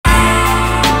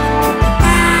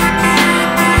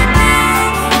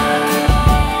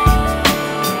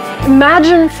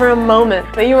Imagine for a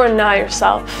moment that you are not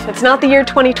yourself. It's not the year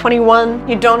 2021,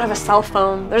 you don't have a cell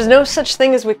phone, there's no such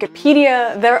thing as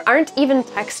Wikipedia, there aren't even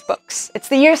textbooks. It's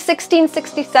the year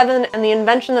 1667 and the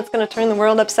invention that's going to turn the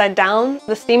world upside down,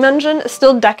 the steam engine, is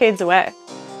still decades away.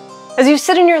 As you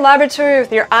sit in your laboratory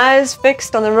with your eyes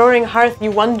fixed on the roaring hearth, you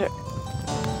wonder,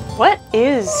 what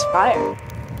is fire?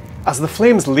 As the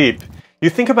flames leap, you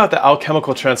think about the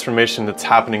alchemical transformation that's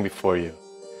happening before you.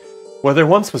 Where there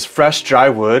once was fresh, dry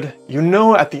wood, you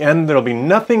know at the end there'll be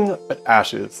nothing but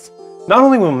ashes. Not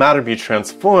only will matter be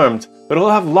transformed, but it'll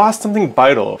have lost something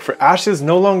vital, for ashes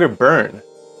no longer burn.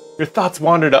 Your thoughts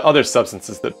wander to other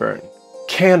substances that burn.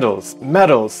 Candles,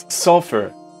 metals,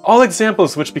 sulfur, all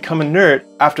examples which become inert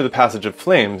after the passage of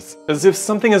flames, as if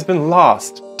something has been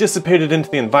lost, dissipated into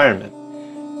the environment.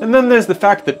 And then there's the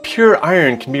fact that pure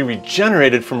iron can be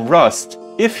regenerated from rust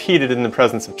if heated in the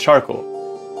presence of charcoal.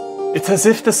 It's as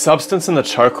if the substance in the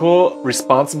charcoal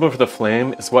responsible for the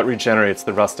flame is what regenerates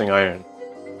the rusting iron.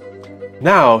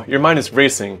 Now, your mind is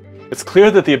racing. It's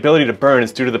clear that the ability to burn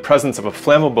is due to the presence of a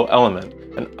flammable element,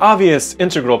 an obvious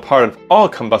integral part of all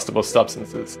combustible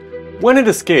substances. When it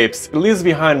escapes, it leaves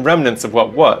behind remnants of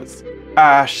what was: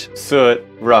 ash, soot,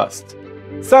 rust.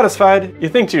 Satisfied, you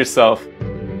think to yourself,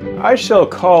 I shall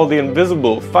call the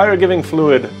invisible fire-giving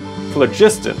fluid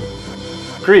phlogiston,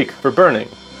 Greek for burning.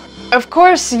 Of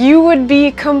course, you would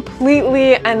be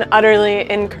completely and utterly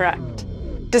incorrect.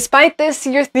 Despite this,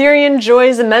 your theory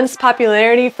enjoys immense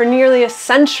popularity for nearly a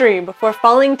century before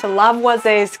falling to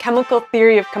Lavoisier's chemical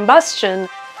theory of combustion,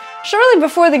 shortly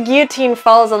before the guillotine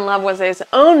falls on Lavoisier's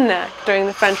own neck during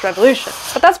the French Revolution.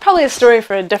 But that's probably a story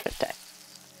for a different day.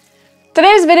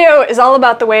 Today's video is all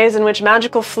about the ways in which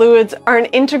magical fluids are an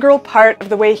integral part of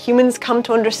the way humans come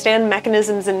to understand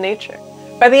mechanisms in nature.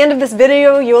 By the end of this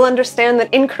video, you will understand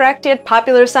that incorrect yet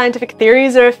popular scientific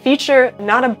theories are a feature,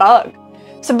 not a bug.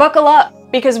 So buckle up,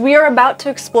 because we are about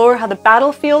to explore how the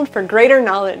battlefield for greater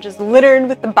knowledge is littered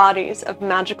with the bodies of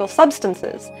magical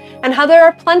substances, and how there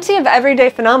are plenty of everyday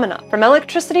phenomena, from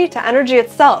electricity to energy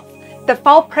itself, that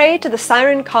fall prey to the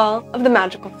siren call of the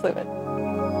magical fluid.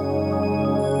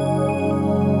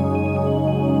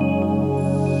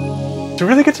 To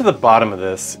really get to the bottom of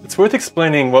this, it's worth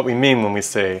explaining what we mean when we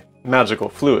say magical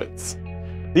fluids.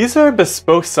 These are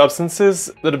bespoke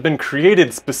substances that have been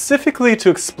created specifically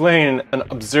to explain an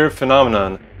observed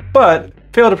phenomenon, but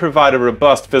fail to provide a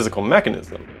robust physical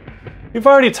mechanism. We've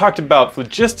already talked about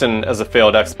phlogiston as a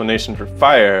failed explanation for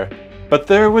fire, but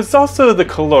there was also the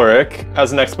caloric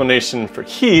as an explanation for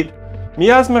heat,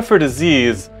 miasma for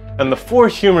disease, and the four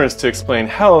humors to explain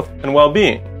health and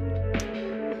well-being.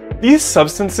 These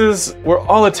substances were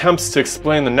all attempts to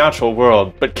explain the natural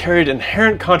world, but carried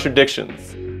inherent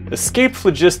contradictions. Escaped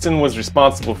phlogiston was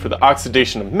responsible for the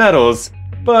oxidation of metals,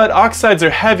 but oxides are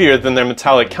heavier than their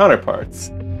metallic counterparts.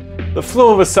 The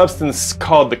flow of a substance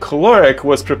called the caloric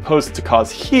was proposed to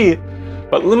cause heat,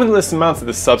 but limitless amounts of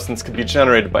this substance could be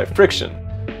generated by friction.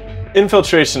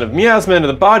 Infiltration of miasma into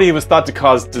the body was thought to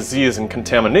cause disease and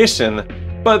contamination,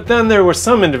 but then there were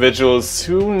some individuals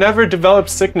who never developed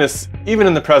sickness even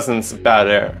in the presence of bad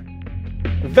air.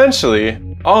 Eventually,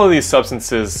 all of these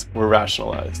substances were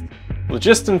rationalized.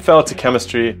 Phlogiston fell to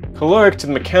chemistry, caloric to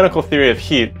the mechanical theory of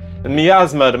heat, and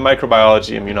miasma to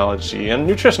microbiology, immunology, and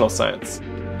nutritional science.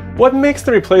 What makes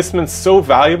the replacements so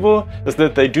valuable is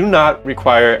that they do not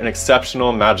require an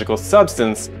exceptional magical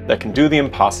substance that can do the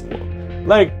impossible,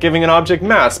 like giving an object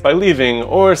mass by leaving,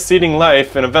 or seeding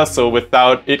life in a vessel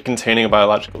without it containing a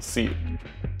biological seed.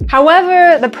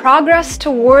 However, the progress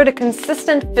toward a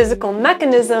consistent physical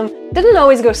mechanism didn't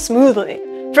always go smoothly.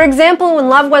 For example, when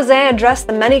Lavoisier addressed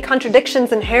the many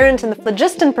contradictions inherent in the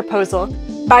phlogiston proposal,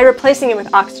 by replacing it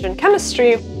with oxygen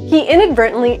chemistry, he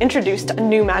inadvertently introduced a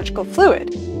new magical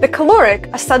fluid, the caloric,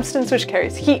 a substance which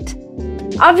carries heat.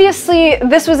 Obviously,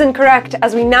 this was incorrect,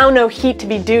 as we now know heat to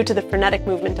be due to the frenetic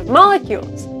movement of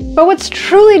molecules. But what's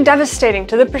truly devastating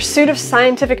to the pursuit of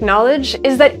scientific knowledge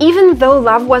is that even though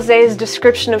Lavoisier's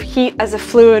description of heat as a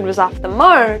fluid was off the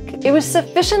mark, it was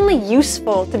sufficiently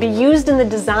useful to be used in the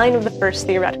design of the first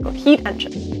theoretical heat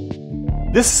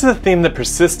engine. This is a theme that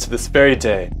persists to this very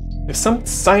day. If some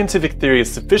scientific theory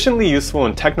is sufficiently useful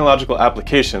in technological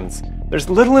applications, there's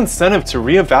little incentive to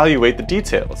reevaluate the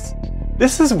details.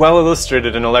 This is well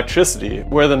illustrated in electricity,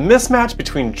 where the mismatch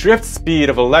between drift speed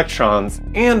of electrons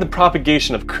and the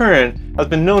propagation of current has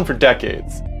been known for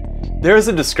decades. There is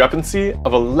a discrepancy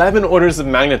of 11 orders of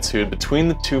magnitude between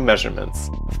the two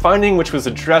measurements, a finding which was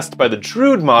addressed by the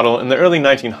Drude model in the early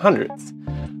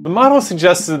 1900s. The model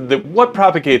suggested that what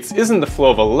propagates isn't the flow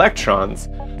of electrons,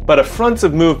 but a front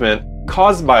of movement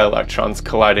caused by electrons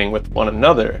colliding with one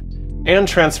another. and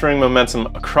transferring momentum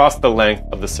across the length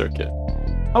of the circuit.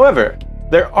 However,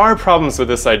 there are problems with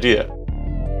this idea.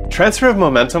 Transfer of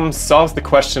momentum solves the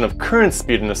question of current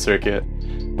speed in a circuit,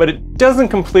 but it doesn't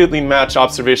completely match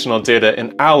observational data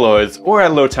in alloys or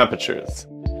at low temperatures.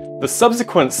 The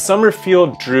subsequent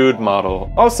Sommerfeld-Drude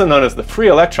model, also known as the free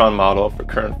electron model for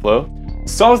current flow,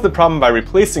 solves the problem by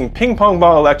replacing ping-pong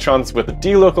ball electrons with a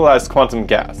delocalized quantum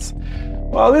gas.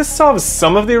 While this solves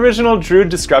some of the original Drude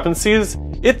discrepancies,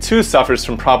 it too suffers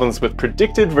from problems with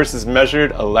predicted versus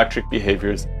measured electric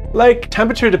behaviors, like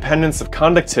temperature dependence of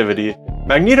conductivity,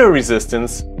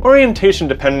 magnetoresistance, orientation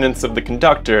dependence of the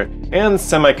conductor, and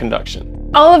semiconduction.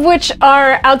 All of which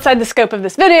are outside the scope of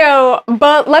this video,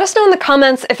 but let us know in the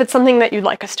comments if it's something that you'd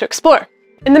like us to explore.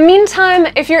 In the meantime,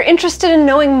 if you're interested in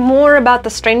knowing more about the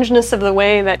strangeness of the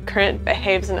way that current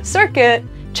behaves in a circuit,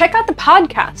 check out the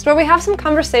podcast where we have some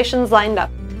conversations lined up.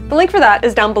 The link for that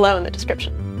is down below in the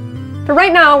description. For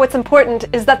right now, what's important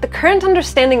is that the current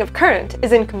understanding of current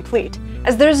is incomplete,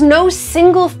 as there's no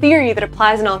single theory that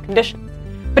applies in all conditions.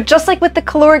 But just like with the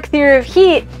caloric theory of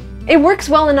heat, it works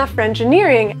well enough for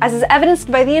engineering, as is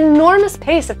evidenced by the enormous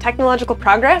pace of technological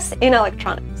progress in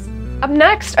electronics. Up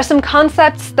next are some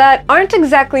concepts that aren't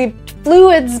exactly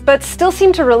fluids, but still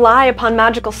seem to rely upon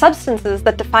magical substances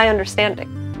that defy understanding.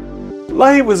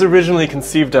 Light was originally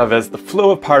conceived of as the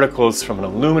flow of particles from an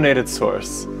illuminated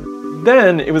source.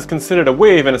 Then it was considered a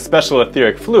wave in a special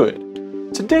etheric fluid.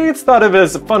 Today it's thought of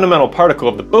as a fundamental particle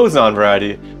of the boson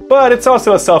variety, but it's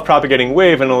also a self-propagating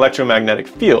wave in an electromagnetic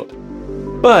field.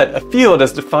 But a field,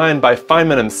 as defined by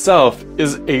Feynman himself,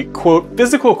 is a, quote,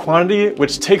 physical quantity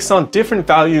which takes on different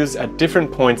values at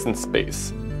different points in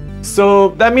space. So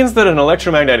that means that an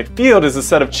electromagnetic field is a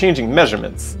set of changing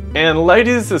measurements, and light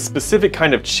is a specific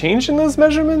kind of change in those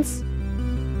measurements?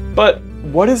 But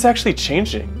what is actually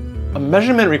changing? A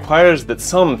measurement requires that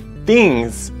some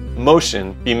thing's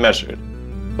motion be measured.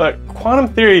 But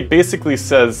quantum theory basically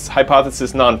says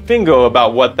hypothesis non-fingo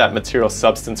about what that material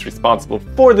substance responsible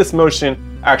for this motion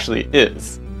actually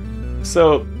is.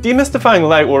 So demystifying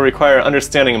light will require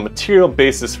understanding a material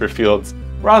basis for fields,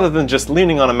 rather than just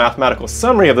leaning on a mathematical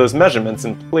summary of those measurements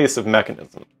in place of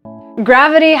mechanism.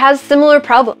 Gravity has similar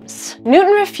problems.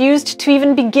 Newton refused to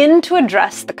even begin to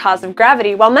address the cause of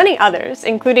gravity, while many others,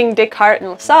 including Descartes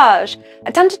and Lesage,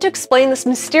 attempted to explain this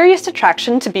mysterious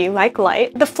attraction to be, like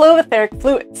light, the flow of etheric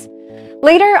fluids.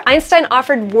 Later, Einstein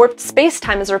offered warped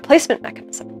space-time as a replacement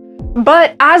mechanism.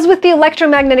 But as with the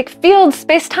electromagnetic field,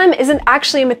 space-time isn't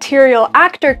actually a material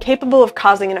actor capable of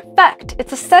causing an effect.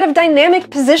 It's a set of dynamic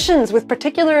positions with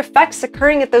particular effects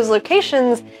occurring at those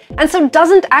locations, and so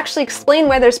doesn't actually explain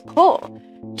why there's pull,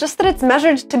 just that it's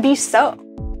measured to be so.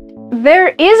 There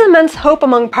is immense hope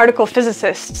among particle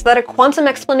physicists that a quantum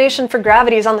explanation for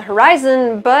gravity is on the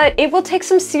horizon, but it will take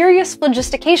some serious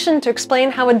phlogistication to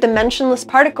explain how a dimensionless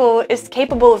particle is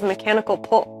capable of mechanical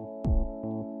pull.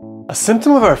 A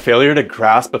symptom of our failure to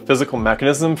grasp a physical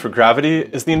mechanism for gravity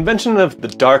is the invention of the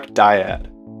dark dyad,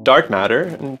 dark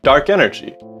matter and dark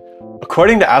energy.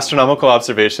 According to astronomical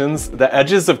observations, the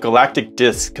edges of galactic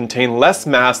disks contain less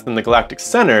mass than the galactic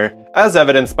center, as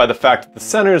evidenced by the fact that the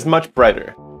center is much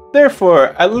brighter.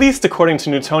 Therefore, at least according to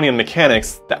Newtonian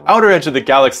mechanics, the outer edge of the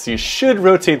galaxy should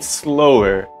rotate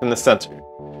slower than the center.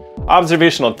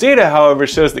 Observational data, however,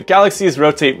 shows that galaxies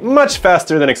rotate much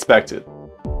faster than expected.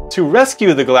 To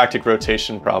rescue the galactic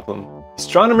rotation problem,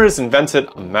 astronomers invented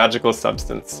a magical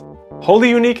substance, wholly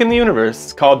unique in the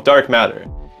universe, called dark matter.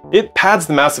 It pads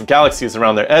the mass of galaxies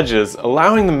around their edges,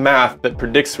 allowing the math that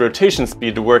predicts rotation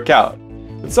speed to work out.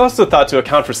 It's also thought to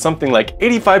account for something like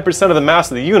 85% of the mass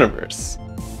of the universe.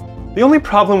 The only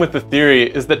problem with the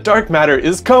theory is that dark matter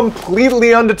is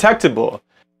completely undetectable.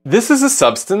 This is a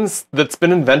substance that's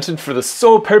been invented for the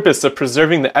sole purpose of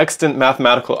preserving the extant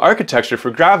mathematical architecture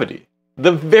for gravity.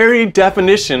 The very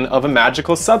definition of a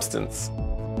magical substance.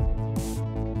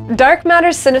 Dark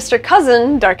matter's sinister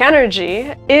cousin, dark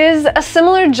energy, is a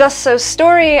similar just-so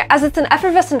story, as it's an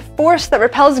effervescent force that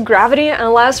repels gravity and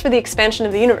allows for the expansion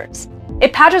of the universe.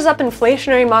 It patches up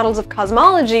inflationary models of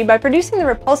cosmology by producing the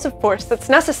repulsive force that's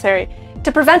necessary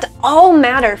to prevent all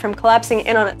matter from collapsing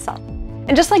in on itself.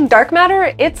 And just like dark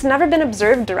matter, it's never been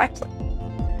observed directly.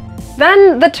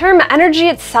 Then, the term energy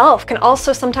itself can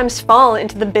also sometimes fall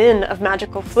into the bin of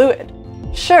magical fluid.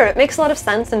 Sure, it makes a lot of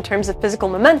sense in terms of physical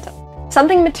momentum.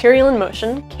 Something material in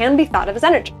motion can be thought of as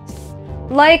energized.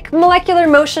 Like, molecular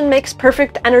motion makes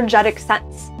perfect energetic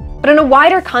sense. But in a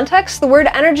wider context, the word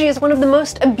energy is one of the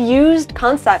most abused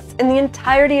concepts in the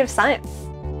entirety of science.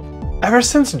 Ever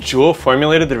since Joule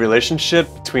formulated the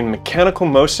relationship between mechanical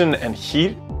motion and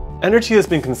heat, energy has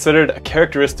been considered a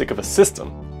characteristic of a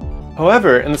system.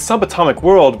 However, in the subatomic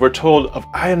world, we're told of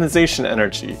ionization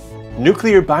energy,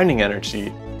 nuclear binding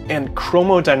energy, and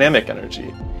chromodynamic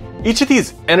energy. Each of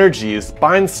these energies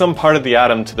binds some part of the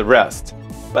atom to the rest.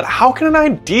 But how can an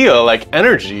idea like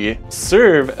energy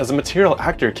serve as a material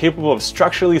actor capable of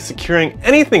structurally securing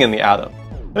anything in the atom?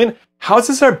 I mean,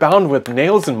 houses are bound with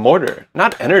nails and mortar,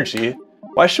 not energy.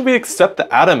 Why should we accept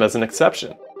the atom as an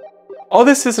exception? All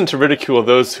this isn't to ridicule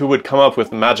those who would come up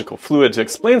with a magical fluid to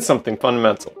explain something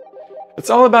fundamental. It's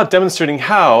all about demonstrating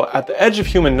how, at the edge of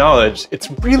human knowledge,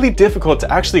 it's really difficult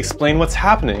to actually explain what's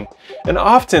happening, and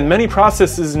often many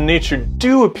processes in nature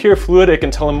do appear fluidic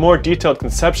until a more detailed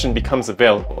conception becomes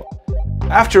available.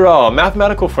 After all,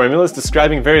 mathematical formulas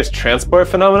describing various transport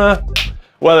phenomena,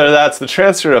 whether that's the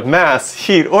transfer of mass,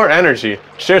 heat, or energy,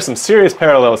 share some serious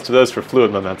parallels to those for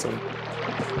fluid momentum.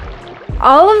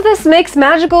 All of this makes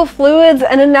magical fluids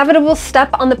an inevitable step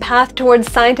on the path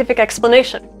towards scientific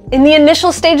explanation. In the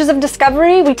initial stages of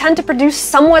discovery, we tend to produce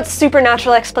somewhat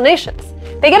supernatural explanations.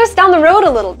 They get us down the road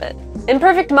a little bit.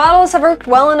 Imperfect models have worked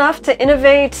well enough to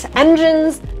innovate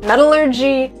engines,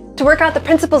 metallurgy, to work out the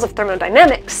principles of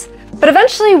thermodynamics. But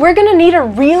eventually, we're going to need a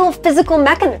real physical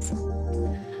mechanism.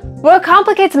 What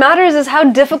complicates matters is how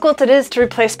difficult it is to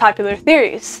replace popular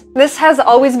theories. This has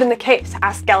always been the case.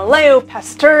 Ask Galileo,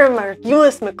 Pasteur,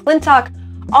 Margulis, McClintock,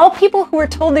 all people who were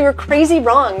told they were crazy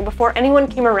wrong before anyone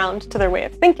came around to their way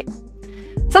of thinking.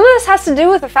 Some of this has to do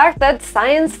with the fact that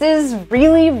science is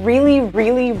really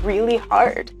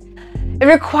hard. It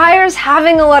requires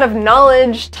having a lot of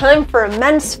knowledge, time for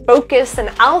immense focus, and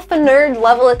alpha nerd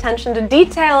level attention to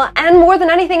detail, and more than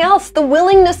anything else, the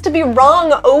willingness to be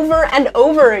wrong over and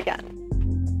over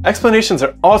again. Explanations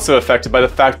are also affected by the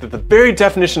fact that the very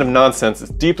definition of nonsense is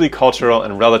deeply cultural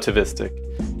and relativistic.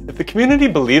 If the community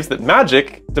believes that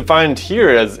magic, defined here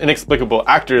as inexplicable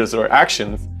actors or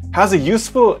actions, has a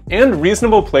useful and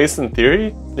reasonable place in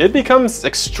theory, it becomes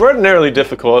extraordinarily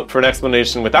difficult for an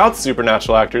explanation without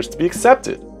supernatural actors to be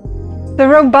accepted. The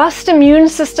robust immune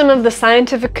system of the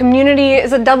scientific community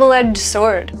is a double-edged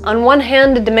sword. On one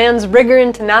hand, it demands rigor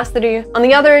and tenacity, on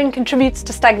the other, it contributes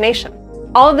to stagnation.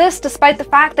 All this despite the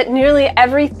fact that nearly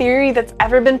every theory that's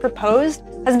ever been proposed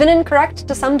has been incorrect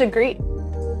to some degree.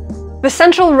 The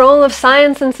central role of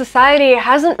science in society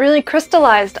hasn't really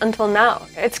crystallized until now.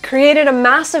 It's created a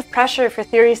massive pressure for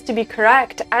theories to be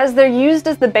correct, as they're used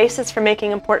as the basis for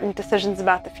making important decisions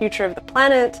about the future of the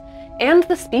planet and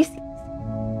the species.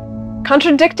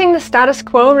 Contradicting the status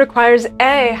quo requires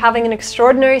A, having an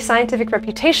extraordinary scientific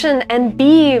reputation, and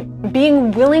B,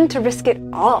 being willing to risk it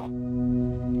all.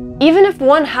 Even if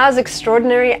one has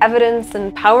extraordinary evidence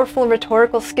and powerful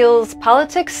rhetorical skills,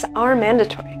 politics are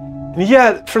mandatory.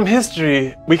 Yet, from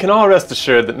history, we can all rest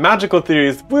assured that magical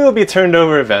theories will be turned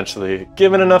over eventually,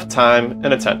 given enough time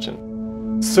and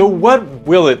attention. So what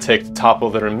will it take to topple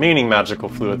the remaining magical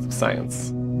fluids of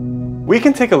science? We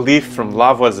can take a leaf from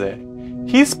Lavoisier.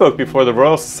 He spoke before the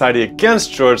Royal Society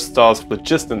against George Stahl's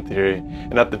phlogiston theory,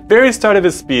 and at the very start of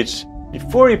his speech,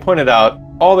 before he pointed out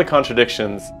all the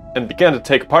contradictions and began to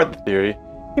take apart the theory,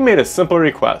 he made a simple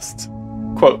request.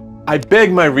 Quote, "I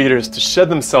beg my readers to shed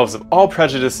themselves of all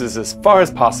prejudices as far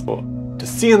as possible, to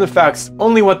see in the facts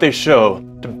only what they show,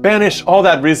 to banish all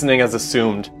that reasoning as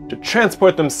assumed, to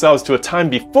transport themselves to a time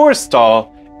before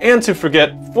Stahl, and to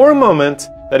forget for a moment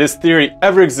that his theory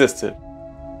ever existed."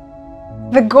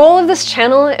 The goal of this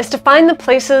channel is to find the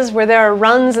places where there are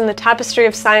runs in the tapestry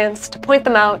of science, to point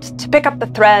them out, to pick up the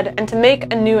thread, and to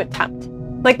make a new attempt.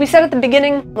 Like we said at the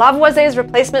beginning, Lavoisier's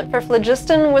replacement for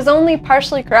phlogiston was only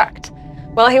partially correct.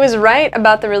 While he was right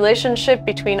about the relationship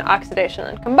between oxidation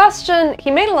and combustion,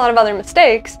 he made a lot of other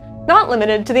mistakes, not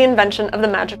limited to the invention of the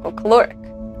magical caloric.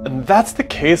 And that's the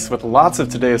case with lots of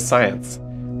today's science.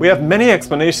 We have many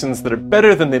explanations that are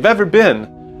better than they've ever been,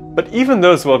 but even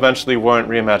those will eventually warrant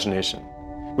reimagination.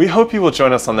 We hope you will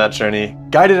join us on that journey,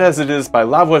 guided as it is by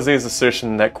Lavoisier's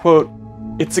assertion that, quote,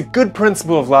 "It's a good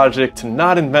principle of logic to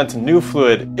not invent a new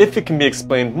fluid if it can be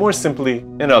explained more simply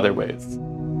in other ways."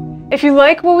 If you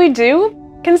like what we do,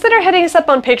 consider hitting us up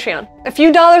on Patreon. A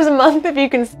few dollars a month if you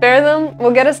can spare them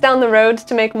will get us down the road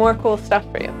to make more cool stuff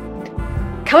for you.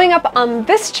 Coming up on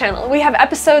this channel, we have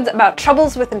episodes about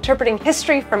troubles with interpreting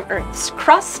history from Earth's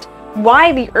crust,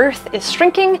 why the Earth is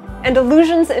shrinking, and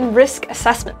illusions in risk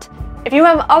assessment. If you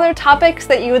have other topics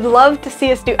that you would love to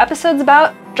see us do episodes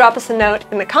about, drop us a note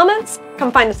in the comments,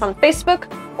 come find us on Facebook,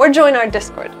 or join our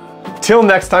Discord. Till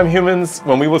next time, humans,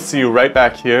 when we will see you right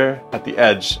back here at the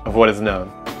edge of what is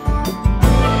known.